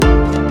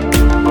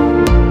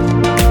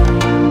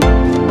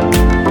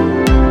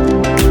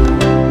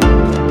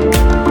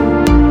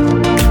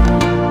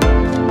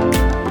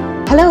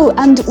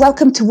And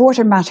welcome to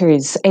Water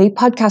Matters, a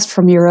podcast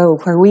from Euro,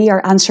 where we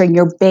are answering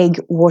your big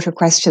water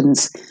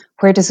questions.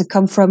 Where does it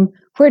come from?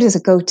 Where does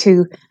it go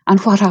to? And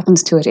what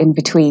happens to it in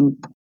between?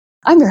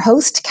 I'm your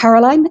host,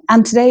 Caroline,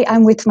 and today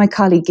I'm with my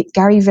colleague,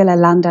 Gary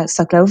Villalanda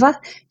Soklova,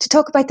 to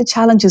talk about the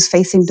challenges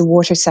facing the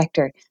water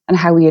sector and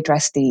how we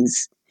address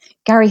these.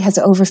 Gary has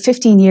over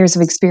 15 years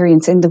of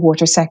experience in the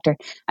water sector,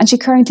 and she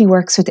currently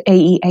works with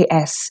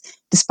AEAS,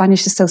 the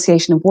Spanish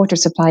Association of Water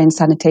Supply and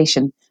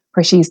Sanitation,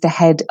 where she's the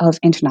head of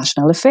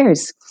international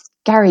affairs.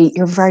 Gary,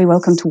 you're very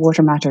welcome to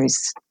Water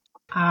Matters.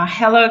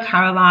 Hello,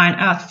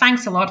 Caroline.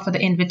 Thanks a lot for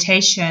the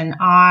invitation.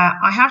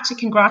 I have to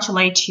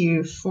congratulate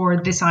you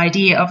for this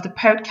idea of the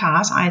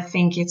podcast. I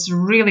think it's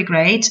really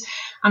great.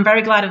 I'm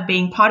very glad of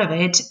being part of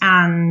it,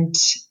 and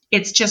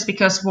it's just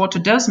because water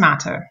does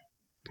matter.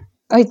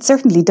 It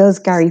certainly does,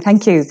 Gary.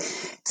 Thank you.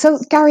 So,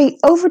 Gary,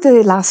 over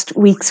the last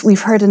weeks,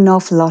 we've heard an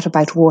awful lot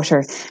about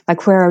water,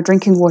 like where our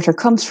drinking water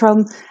comes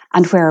from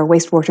and where our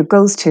wastewater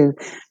goes to.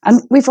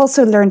 And we've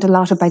also learned a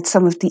lot about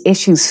some of the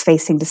issues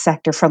facing the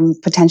sector, from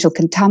potential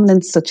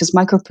contaminants such as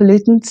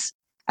micropollutants,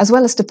 as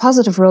well as the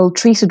positive role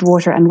treated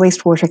water and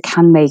wastewater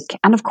can make,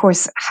 and of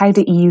course, how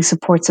the EU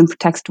supports and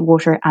protects the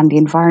water and the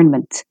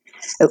environment.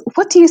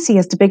 What do you see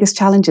as the biggest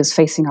challenges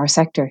facing our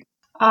sector?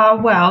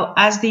 Well,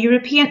 as the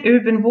European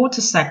urban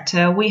water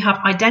sector, we have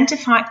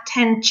identified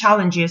 10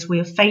 challenges we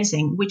are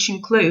facing, which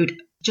include,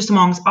 just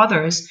amongst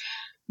others,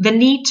 the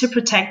need to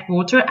protect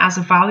water as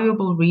a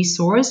valuable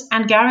resource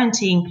and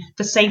guaranteeing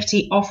the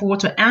safety of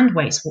water and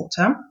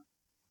wastewater.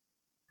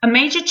 A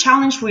major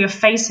challenge we are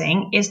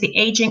facing is the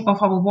aging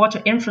of our water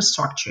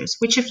infrastructures,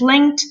 which, if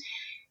linked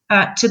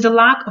to the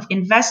lack of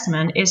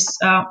investment, is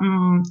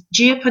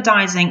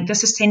jeopardizing the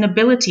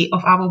sustainability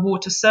of our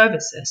water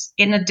services.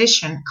 In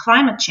addition,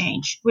 climate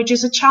change, which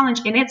is a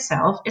challenge in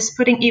itself, is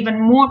putting even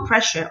more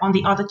pressure on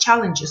the other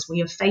challenges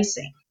we are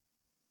facing.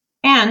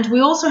 And we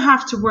also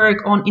have to work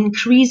on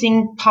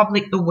increasing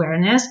public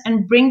awareness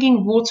and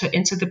bringing water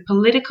into the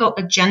political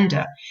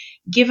agenda,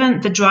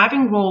 given the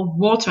driving role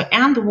water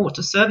and the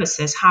water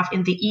services have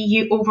in the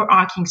EU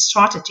overarching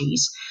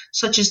strategies,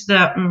 such as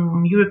the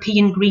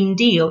European Green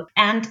Deal,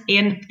 and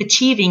in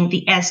achieving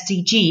the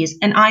SDGs.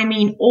 And I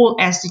mean all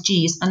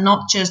SDGs and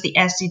not just the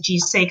SDG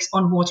 6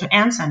 on water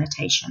and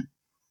sanitation.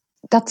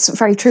 That's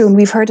very true. And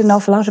we've heard an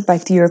awful lot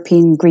about the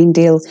European Green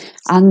Deal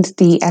and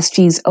the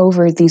SDGs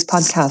over these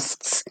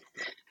podcasts.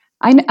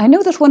 I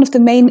know that one of the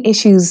main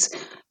issues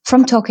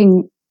from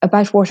talking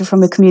about water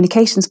from a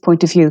communications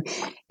point of view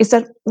is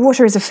that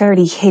water is a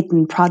fairly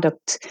hidden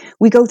product.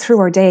 We go through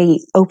our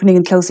day opening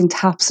and closing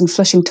taps and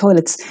flushing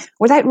toilets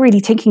without really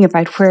thinking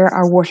about where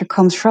our water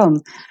comes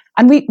from.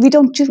 And we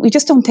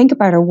just don't think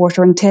about our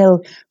water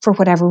until, for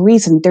whatever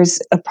reason, there's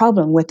a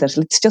problem with it.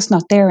 It's just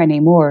not there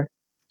anymore.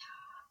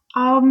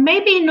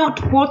 Maybe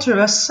not water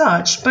as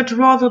such, but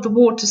rather the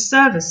water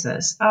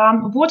services.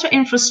 Water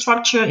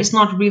infrastructure is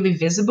not really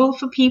visible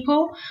for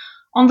people.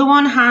 On the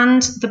one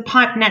hand, the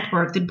pipe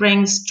network that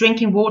brings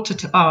drinking water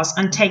to us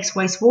and takes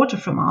wastewater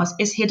from us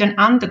is hidden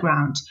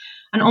underground.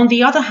 And on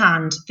the other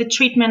hand, the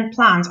treatment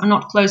plants are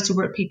not close to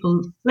where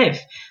people live,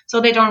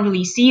 so they don't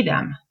really see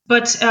them.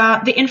 But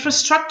the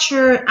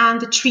infrastructure and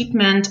the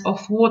treatment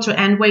of water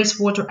and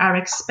wastewater are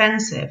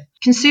expensive.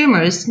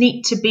 Consumers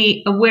need to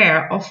be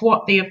aware of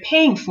what they are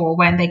paying for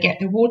when they get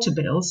their water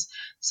bills,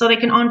 so they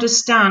can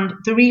understand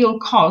the real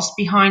cost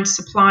behind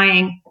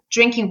supplying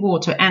drinking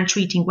water and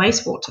treating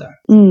wastewater.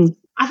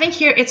 I think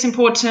here it's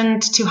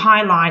important to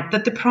highlight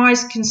that the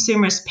price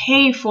consumers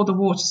pay for the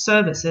water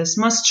services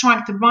must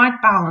strike the right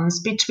balance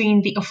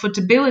between the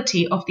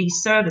affordability of these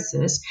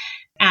services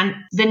and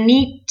the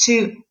need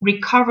to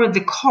recover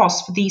the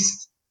cost for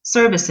these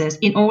services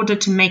in order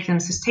to make them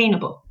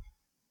sustainable.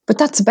 But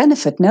that's a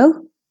benefit,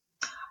 no?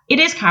 It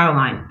is,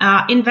 Caroline.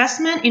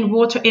 Investment in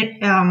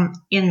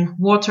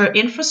water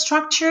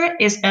infrastructure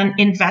is an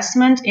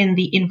investment in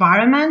the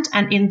environment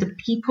and in the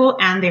people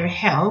and their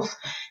health,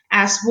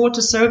 as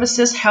water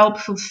services help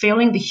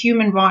fulfilling the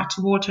human right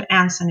to water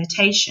and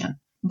sanitation.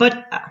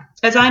 But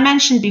as I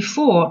mentioned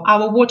before,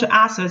 our water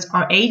assets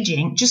are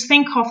aging. Just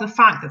think of the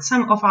fact that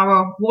some of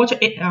our water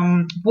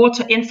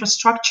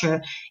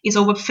infrastructure is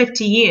over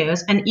 50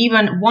 years and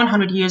even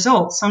 100 years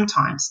old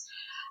sometimes,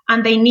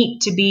 and they need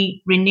to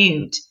be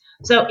renewed.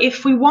 So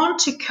if we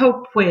want to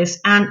cope with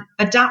and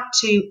adapt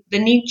to the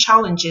new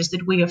challenges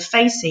that we are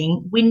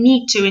facing, we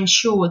need to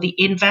ensure the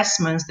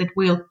investments that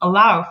will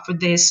allow for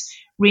this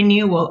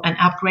renewal and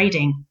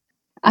upgrading.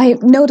 I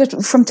know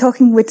that from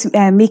talking with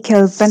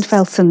Mikael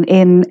Bentvelsen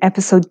in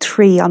episode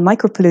 3 on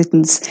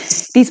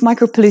micropollutants, these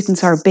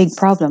micropollutants are a big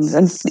problem,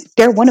 and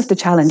they're one of the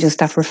challenges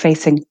that we're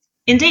facing.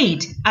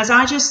 Indeed, as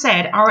I just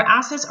said, our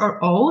assets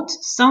are old.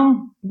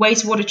 Some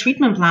wastewater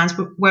treatment plants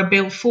were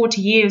built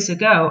 40 years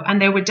ago,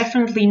 and they were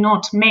definitely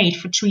not made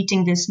for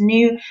treating these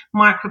new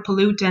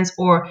micropollutants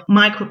or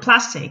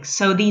microplastics.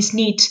 So these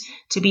need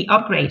to be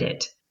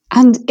upgraded.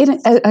 And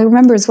I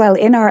remember as well,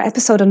 in our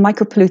episode on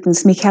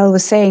micropollutants, Mikael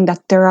was saying that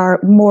there are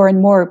more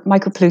and more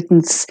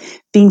micropollutants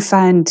being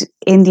found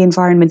in the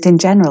environment in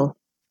general.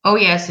 Oh,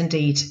 yes,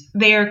 indeed.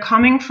 They are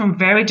coming from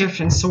very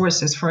different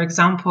sources. For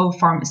example,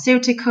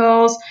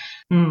 pharmaceuticals,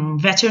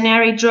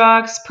 veterinary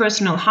drugs,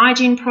 personal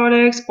hygiene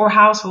products, or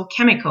household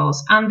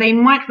chemicals. And they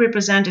might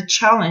represent a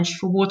challenge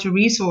for water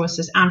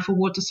resources and for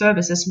water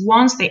services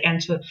once they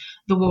enter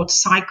the water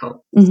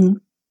cycle. Mm-hmm.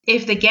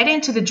 If they get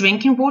into the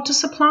drinking water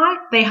supply,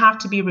 they have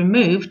to be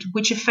removed,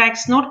 which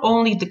affects not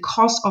only the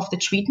cost of the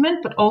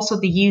treatment, but also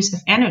the use of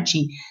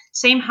energy.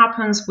 Same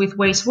happens with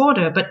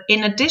wastewater, but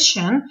in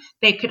addition,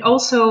 they could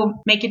also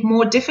make it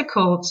more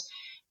difficult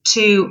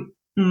to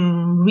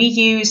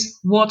reuse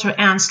water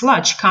and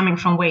sludge coming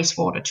from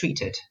wastewater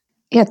treated.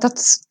 Yeah,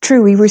 that's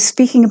true. We were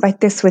speaking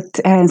about this with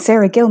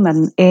Sarah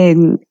Gilman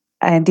in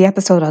the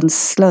episode on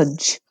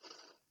sludge.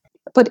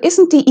 But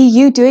isn't the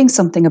EU doing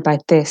something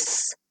about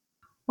this?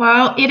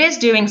 Well, it is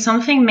doing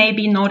something,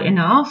 maybe not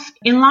enough.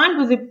 In line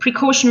with the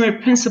precautionary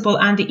principle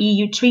and the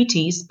EU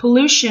treaties,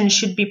 pollution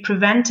should be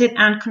prevented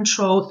and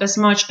controlled as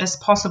much as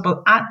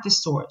possible at the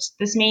source.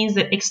 This means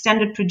that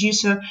extended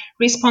producer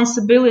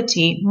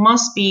responsibility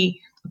must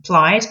be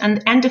applied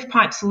and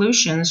end-of-pipe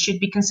solutions should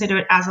be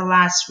considered as a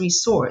last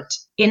resort.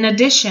 In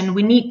addition,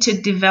 we need to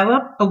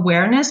develop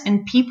awareness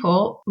in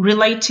people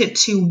related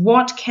to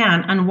what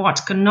can and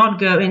what cannot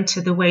go into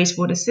the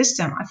wastewater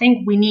system. I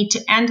think we need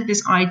to end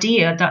this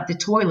idea that the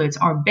toilets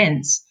are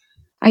bins.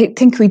 I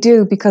think we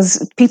do,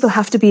 because people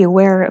have to be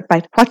aware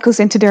about what goes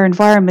into their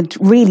environment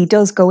really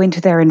does go into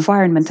their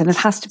environment, and it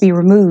has to be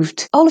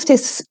removed. All of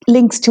this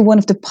links to one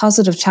of the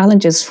positive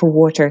challenges for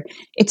water.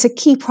 It's a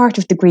key part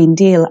of the Green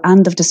Deal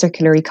and of the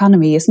circular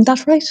economy, isn't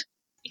that right?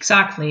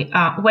 Exactly.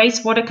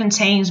 Wastewater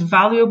contains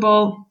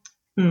valuable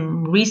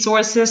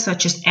resources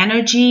such as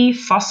energy,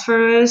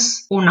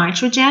 phosphorus, or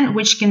nitrogen,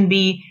 which can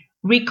be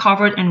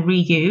recovered and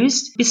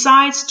reused.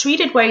 Besides,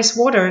 treated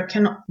wastewater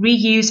can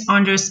reuse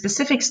under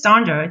specific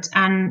standards,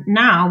 and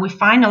now we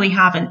finally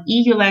have an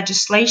EU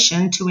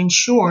legislation to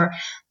ensure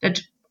that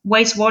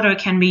wastewater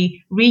can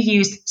be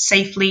reused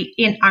safely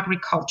in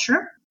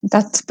agriculture.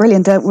 That's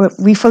brilliant.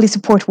 We fully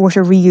support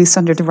water reuse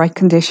under the right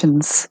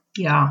conditions.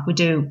 Yeah, we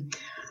do.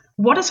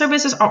 Water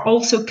services are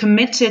also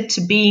committed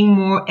to being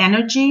more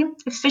energy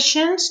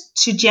efficient,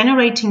 to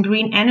generating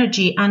green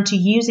energy, and to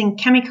using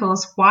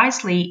chemicals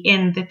wisely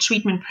in the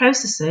treatment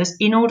processes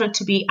in order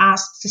to be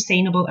as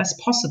sustainable as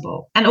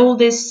possible. And all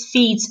this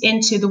feeds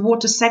into the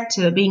water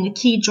sector being a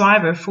key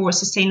driver for a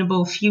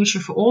sustainable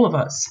future for all of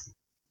us.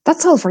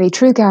 That's all very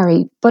true,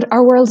 Gary, but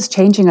our world is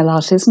changing a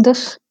lot, isn't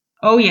it?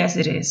 Oh, yes,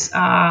 it is.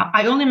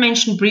 I only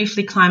mentioned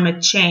briefly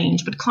climate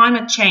change, but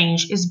climate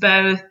change is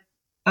both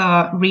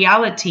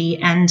reality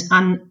and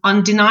an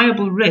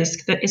undeniable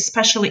risk that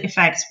especially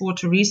affects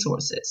water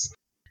resources.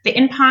 The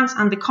impacts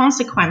and the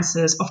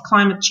consequences of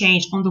climate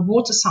change on the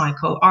water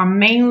cycle are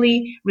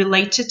mainly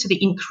related to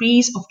the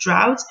increase of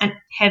droughts and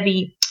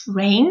heavy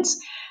rains,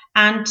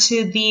 and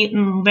to the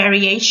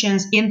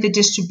variations in the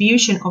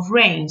distribution of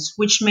rains,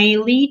 which may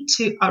lead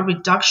to a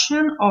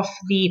reduction of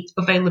the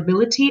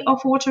availability of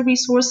water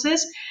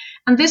resources.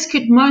 And this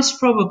could most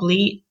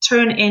probably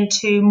turn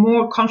into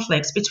more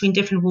conflicts between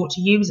different water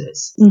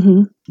users.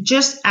 Mm-hmm.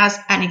 Just as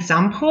an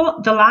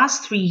example, the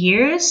last 3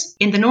 years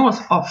in the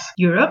north of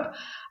Europe,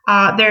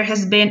 there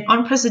has been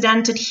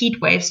unprecedented heat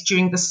waves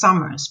during the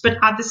summers. But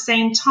at the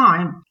same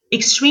time,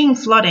 extreme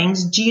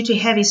floodings due to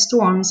heavy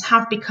storms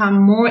have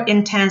become more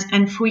intense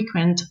and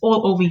frequent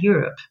all over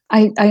Europe.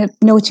 I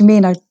know what you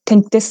mean. I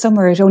think this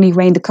summer it only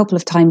rained a couple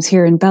of times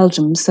here in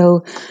Belgium.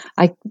 So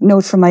I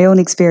know from my own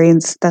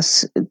experience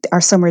that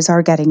our summers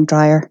are getting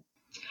drier.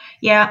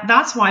 Yeah,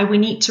 that's why we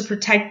need to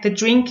protect the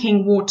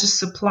drinking water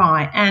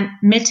supply and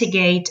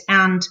mitigate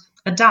and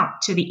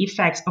adapt to the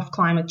effects of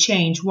climate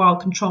change while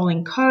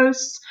controlling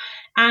costs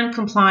and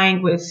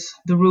complying with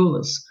the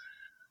rules.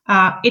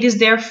 It is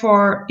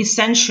therefore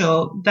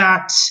essential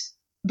that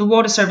the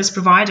water service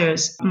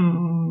providers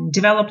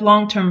develop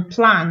long-term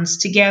plans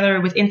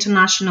together with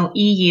international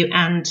EU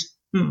and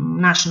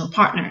national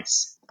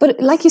partners. But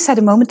like you said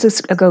a moment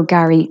ago,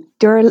 Gary,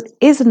 there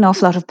is an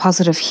awful lot of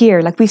positive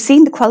here. Like, we've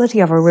seen the quality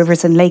of our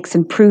rivers and lakes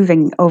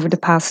improving over the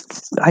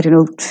past,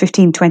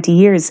 15, 20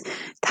 years,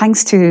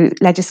 thanks to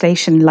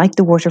legislation like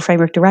the Water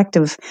Framework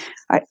Directive.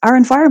 Our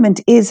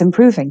environment is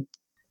improving.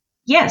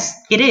 Yes,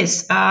 it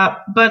is.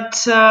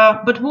 But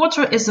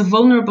water is a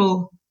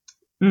vulnerable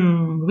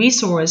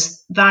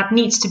resource that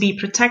needs to be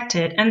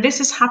protected, and this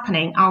is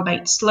happening,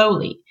 albeit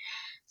slowly.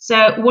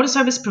 So water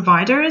service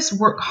providers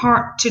work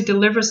hard to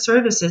deliver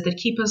services that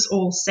keep us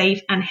all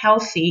safe and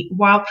healthy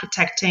while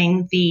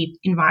protecting the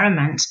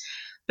environment.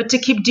 But to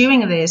keep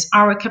doing this,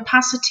 our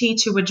capacity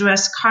to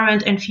address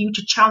current and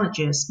future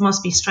challenges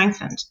must be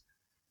strengthened.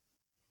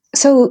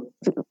 So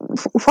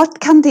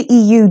what can the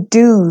EU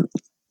do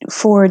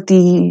for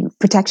the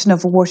protection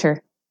of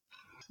water?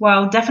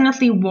 Well,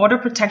 definitely water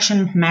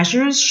protection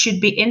measures should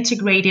be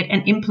integrated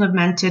and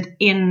implemented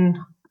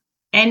in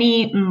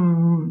any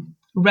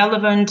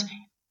relevant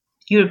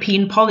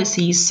European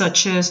policies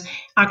such as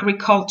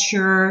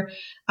agriculture,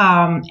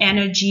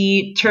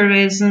 energy,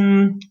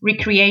 tourism,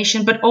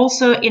 recreation, but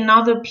also in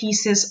other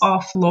pieces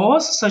of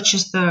laws such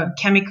as the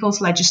chemicals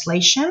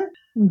legislation.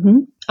 Mm-hmm.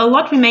 A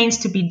lot remains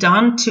to be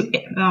done to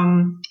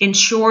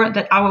ensure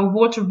that our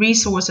water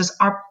resources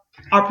are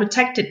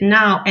protected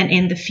now and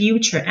in the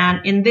future.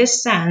 And in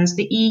this sense,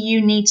 the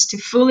EU needs to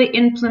fully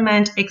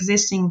implement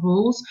existing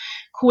rules,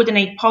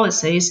 coordinate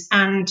policies,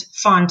 and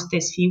fund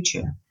this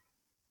future.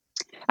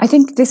 I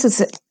think this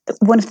is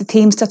one of the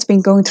themes that's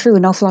been going through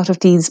an awful lot of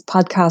these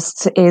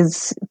podcasts,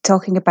 is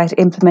talking about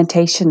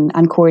implementation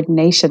and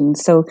coordination.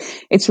 So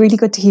it's really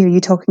good to hear you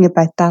talking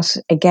about that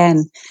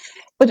again.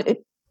 But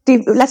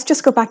let's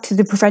just go back to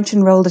the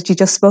prevention role that you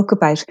just spoke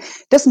about.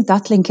 Doesn't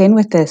that link in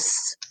with this?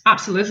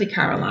 Absolutely,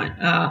 Caroline.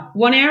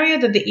 One area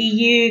that the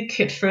EU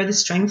could further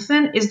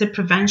strengthen is the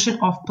prevention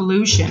of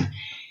pollution.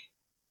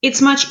 It's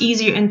much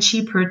easier and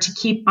cheaper to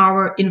keep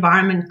our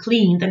environment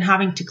clean than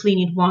having to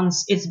clean it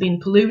once it's been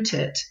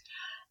polluted.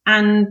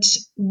 And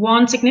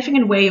one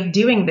significant way of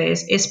doing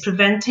this is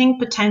preventing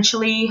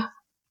potentially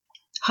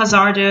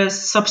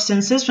hazardous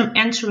substances from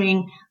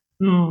entering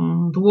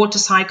the water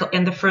cycle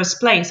in the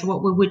first place.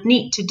 What we would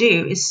need to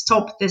do is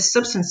stop these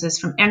substances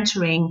from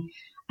entering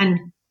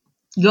and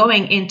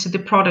going into the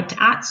product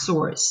at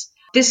source.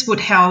 This would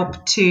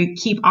help to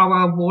keep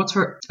our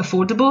water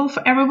affordable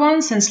for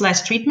everyone, since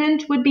less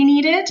treatment would be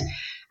needed,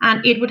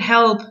 and it would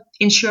help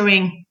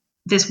ensuring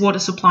this water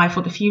supply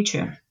for the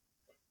future.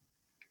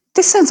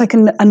 This sounds like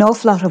an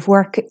awful lot of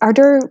work. Are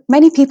there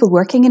many people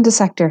working in the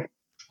sector?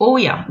 Oh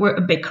yeah, we're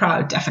a big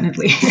crowd,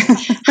 definitely.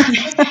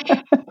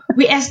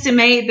 We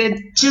estimate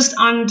that just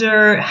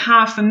under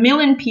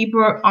 500,000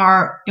 people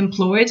are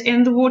employed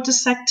in the water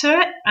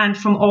sector, and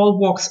from all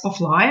walks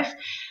of life.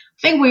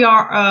 I think we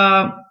are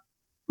a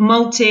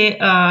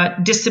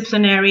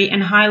multidisciplinary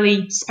and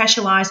highly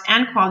specialized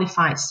and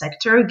qualified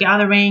sector,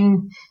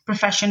 gathering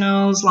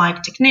professionals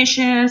like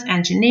technicians,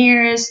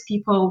 engineers,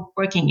 people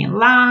working in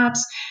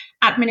labs,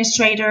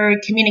 administrator,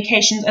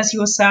 communications as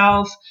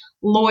yourself,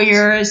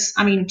 lawyers.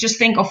 I mean, just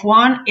think of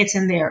one, it's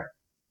in there.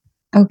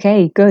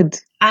 Okay, good.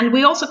 And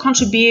we also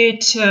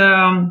contribute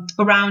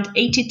around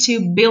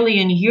 82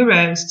 billion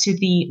euros to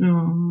the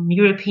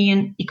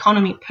European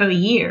economy per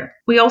year.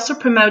 We also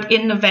promote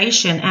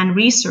innovation and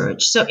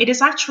research. So it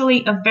is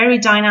actually a very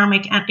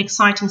dynamic and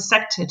exciting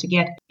sector to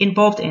get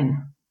involved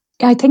in.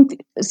 I think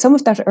some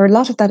of that, or a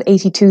lot of that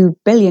 82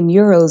 billion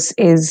euros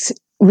is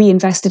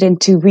reinvested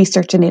into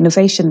research and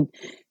innovation.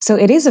 So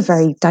it is a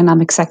very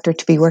dynamic sector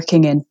to be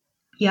working in.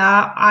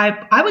 Yeah,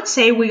 I would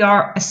say we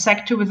are a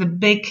sector with a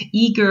big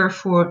eager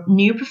for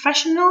new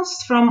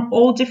professionals from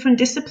all different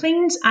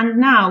disciplines. And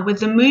now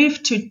with the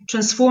move to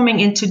transforming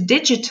into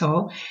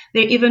digital,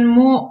 there are even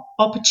more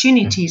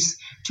opportunities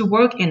to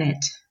work in it.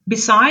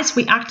 Besides,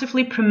 we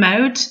actively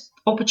promote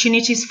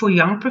opportunities for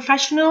young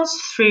professionals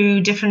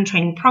through different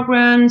training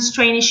programs,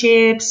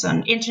 traineeships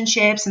and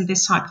internships and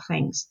this type of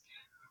things.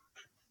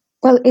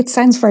 Well, it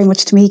sounds very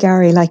much to me,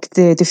 Gary, like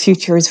the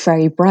future is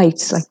very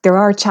bright. Like there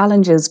are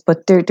challenges,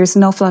 but there's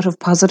an awful lot of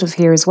positive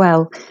here as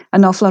well.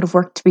 An awful lot of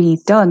work to be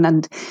done,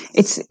 and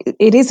it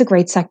is a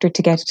great sector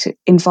to get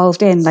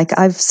involved in. Like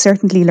I've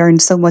certainly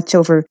learned so much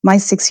over my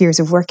 6 years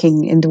of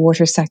working in the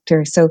water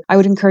sector. So I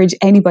would encourage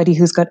anybody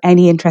who's got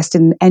any interest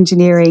in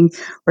engineering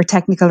or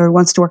technical, or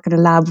wants to work in a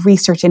lab,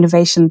 research,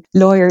 innovation,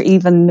 lawyer,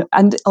 even,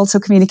 and also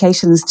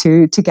communications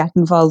to get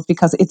involved,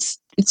 because it's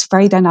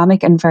very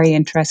dynamic and very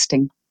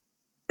interesting.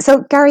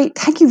 So, Gary,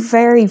 thank you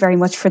very, very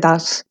much for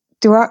that.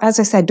 As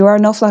I said, there are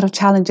an awful lot of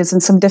challenges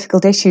and some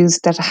difficult issues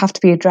that have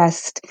to be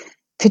addressed,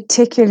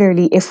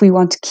 particularly if we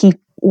want to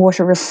keep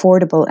water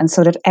affordable and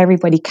so that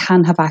everybody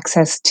can have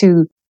access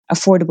to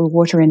affordable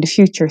water in the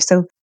future.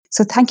 So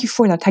thank you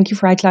for that. Thank you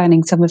for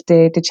outlining some of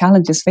the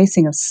challenges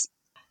facing us.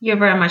 You're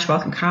very much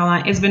welcome,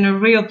 Caroline. It's been a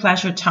real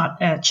pleasure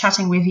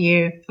chatting with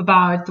you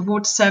about the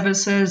water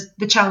services,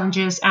 the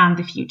challenges, and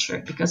the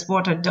future, because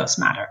water does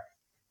matter.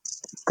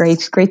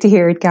 Great to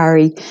hear it,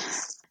 Gary.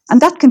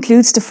 And that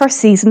concludes the first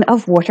season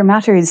of Water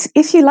Matters.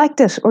 If you liked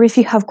it, or if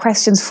you have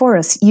questions for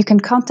us, you can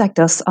contact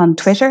us on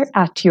Twitter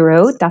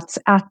 @Euro, that's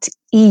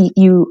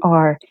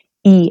 @EUREAU,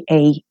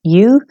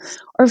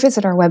 or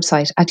visit our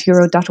website at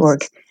euro.org.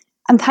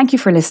 And thank you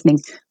for listening.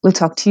 We'll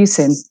talk to you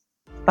soon.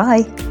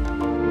 Bye.